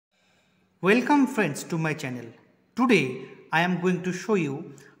Welcome friends to my channel. Today I am going to show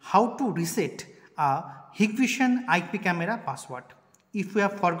you how to reset a Hikvision IP camera password. If you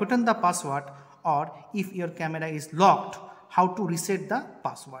have forgotten the password or if your camera is locked, how to reset the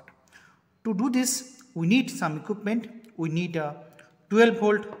password. To do this, we need some equipment. We need a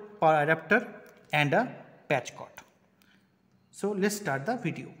 12-volt power adapter and a patch cord. So let's start the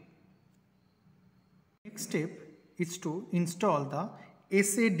video. Next step is to install the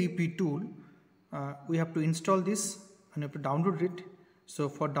SADP tool. We have to install this and have to download it. So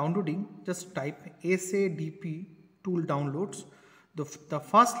for downloading, just type SADP tool downloads. The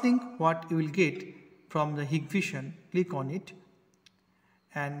first link what you will get from the Hikvision, click on it,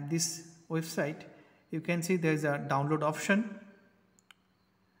 and this website you can see there is a download option.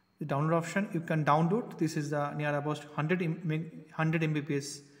 The download option you can download. This is the near about 100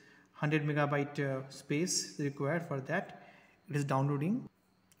 Mbps, 100 megabyte space required for that. It is downloading.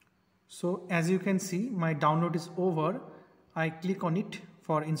 So as you can see, my download is over. I click on it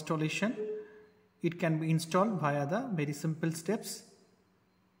for installation. It can be installed via the very simple steps.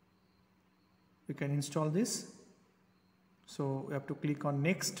 We can install this. So we have to click on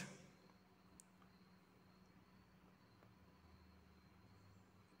next.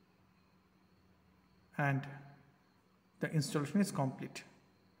 And the installation is complete.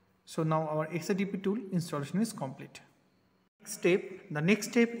 So now our SADP tool installation is complete. The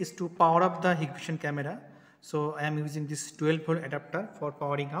next step is to power up the Hikvision camera. So I am using this 12-volt adapter for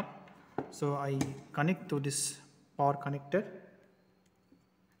powering up. So I connect to this power connector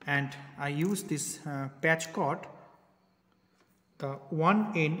and I use this patch cord. The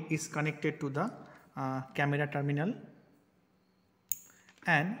one end is connected to the camera terminal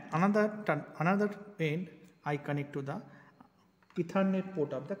and another end I connect to the Ethernet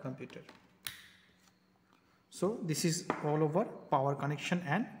port of the computer. So this is all over. Power connection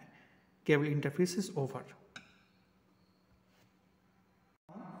and cable interface is over.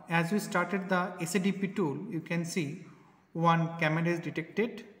 As we started the SADP tool, you can see one camera is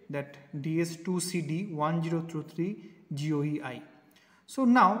detected, that DS2CD1023 GOEI. So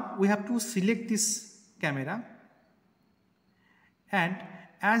now we have to select this camera, and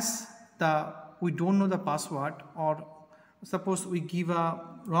as we don't know the password, or suppose we give a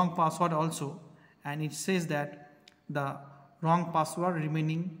wrong password also, and it says that the wrong password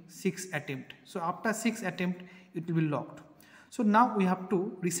remaining 6 attempts. So after 6 attempts it will be locked. So now we have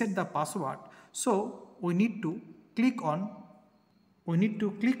to reset the password. So we need to click on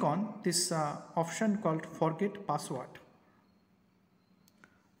this option called forget password.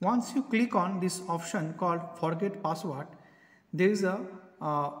 Once you click on this option called forget password, there is a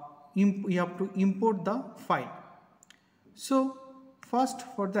you have to import the file. So first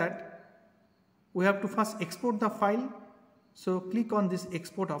for that we have to first export the file. So click on this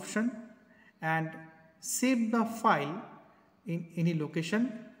export option and save the file in any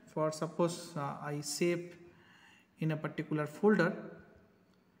location. For suppose I save in a particular folder,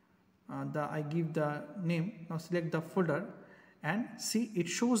 I give the name. Now select the folder and see it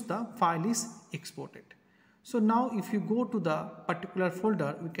shows the file is exported. So now if you go to the particular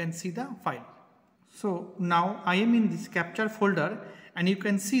folder, we can see the file. So now I am in this capture folder and you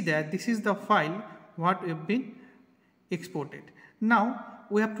can see that this is the file what we have been exported. Now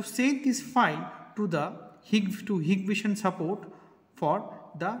we have to send this file to the Hikvision support for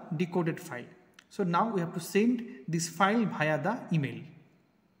the decoded file. So now we have to send this file via the email.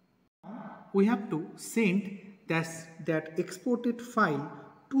 We have to send that exported file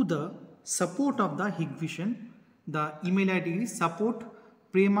to the support of the Hikvision. The email ID is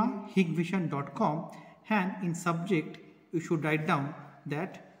support@hikvision.com, and in subject you should write down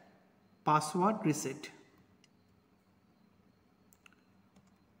that password reset.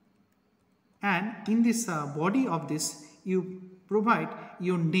 And in this body of this you provide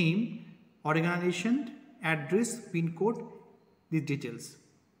your name, organization, address, pin code, these details.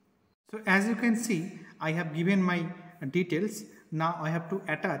 So as you can see, I have given my details. Now I have to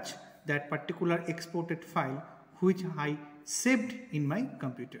attach that particular exported file which I saved in my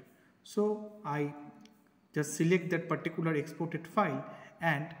computer. So I just select that particular exported file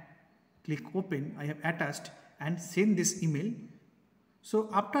and click open. I have attached and send this email. So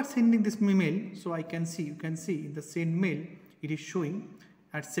after sending this email, so you can see in the send mail it is showing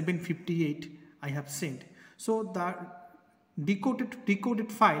at 7:58 I have sent. So the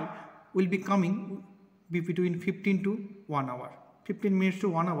decoded file will be coming between 15 to 1 hour. 15 minutes to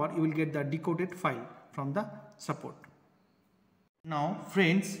 1 hour you will get the decoded file from the support. Now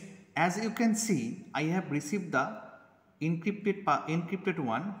friends, as you can see, I have received the encrypted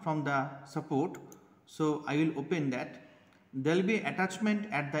one from the support. So I will open that there will be attachment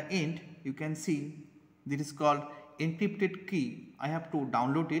at the end. You can see this is called encrypted key. I have to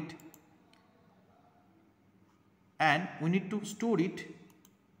download it and we need to store it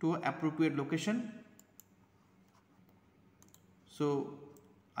to an appropriate location. So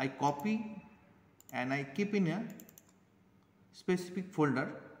I copy and I keep in a specific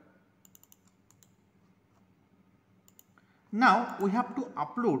folder. Now we have to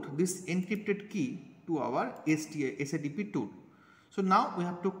upload this encrypted key to our SADP tool. So now we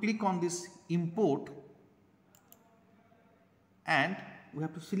have to click on this import and we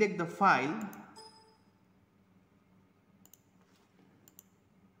have to select the file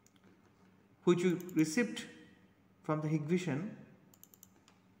which we received from the Hikvision,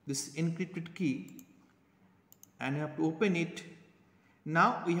 this encrypted key, and you have to open it.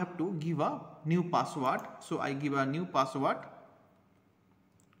 Now we have to give a new password. So I give a new password.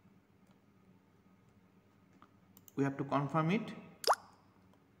 We have to confirm it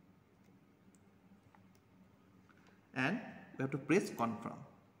and we have to press confirm.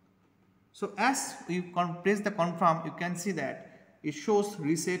 So as you press the confirm, you can see that it shows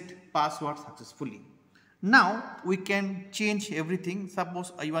reset password successfully. Now we can change everything.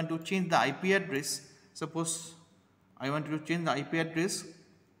 Suppose I want to change the IP address. Suppose I want to change the IP address.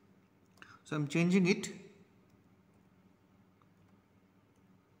 So I am changing it.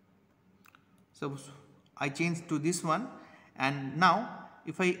 Suppose I change to this one, and now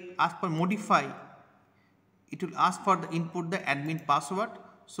if I ask for modify, it will ask for the input the admin password.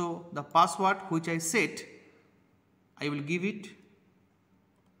 So the password which I set, I will give it.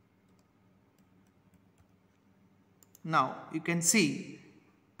 Now you can see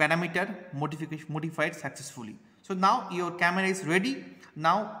parameter modified successfully. So now your camera is ready.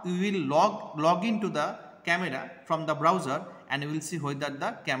 Now you will log into the camera from the browser and you will see whether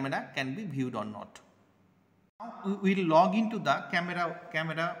the camera can be viewed or not. Now we will log into the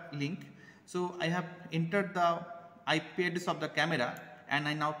camera link. So I have entered the IP address of the camera and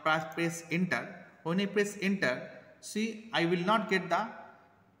I now press enter. When I press enter, see I will not get the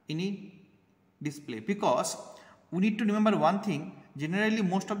any display, because we need to remember one thing. Generally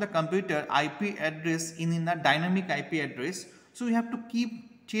most of the computer IP address in the dynamic IP address. So we have to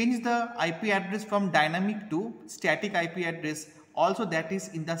change the IP address from dynamic to static IP address. Also that is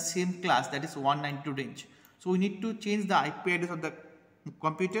in the same class, that is 192 range. So we need to change the IP address of the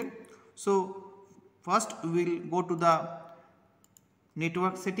computer. So first we will go to the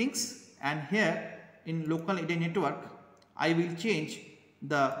network settings, and here in local area network I will change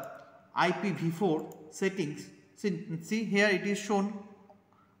the IPv4 settings. See here it is shown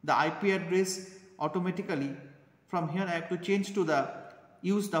the IP address automatically. From here I have to change to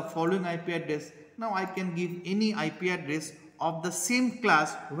use the following IP address. Now I can give any IP address of the same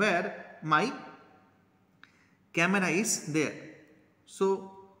class where my camera is there.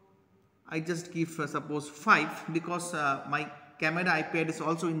 So I just give suppose 5, because my camera IP address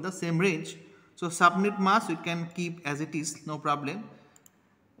also in the same range. So subnet mask you can keep as it is, no problem.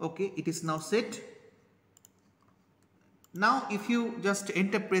 Okay, it is now set. Now if you just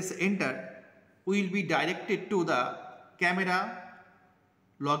press enter, we will be directed to the camera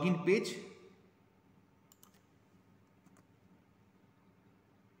login page.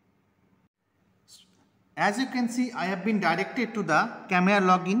 As you can see, I have been directed to the camera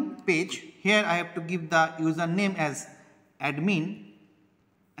login page. Here I have to give the username as admin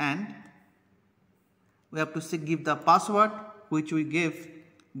and we have to give the password which we gave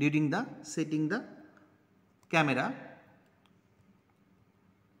during the setting the camera.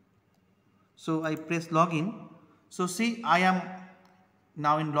 So I press login. So see I am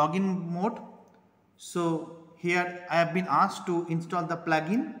now in login mode. So here I have been asked to install the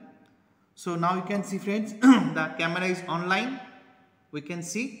plugin. So now you can see friends, the camera is online, we can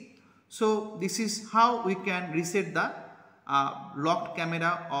see. So this is how we can reset the locked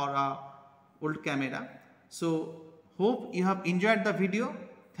camera or old camera. So hope you have enjoyed the video.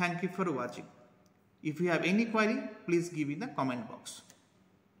 Thank you for watching. If you have any query, please give in the comment box.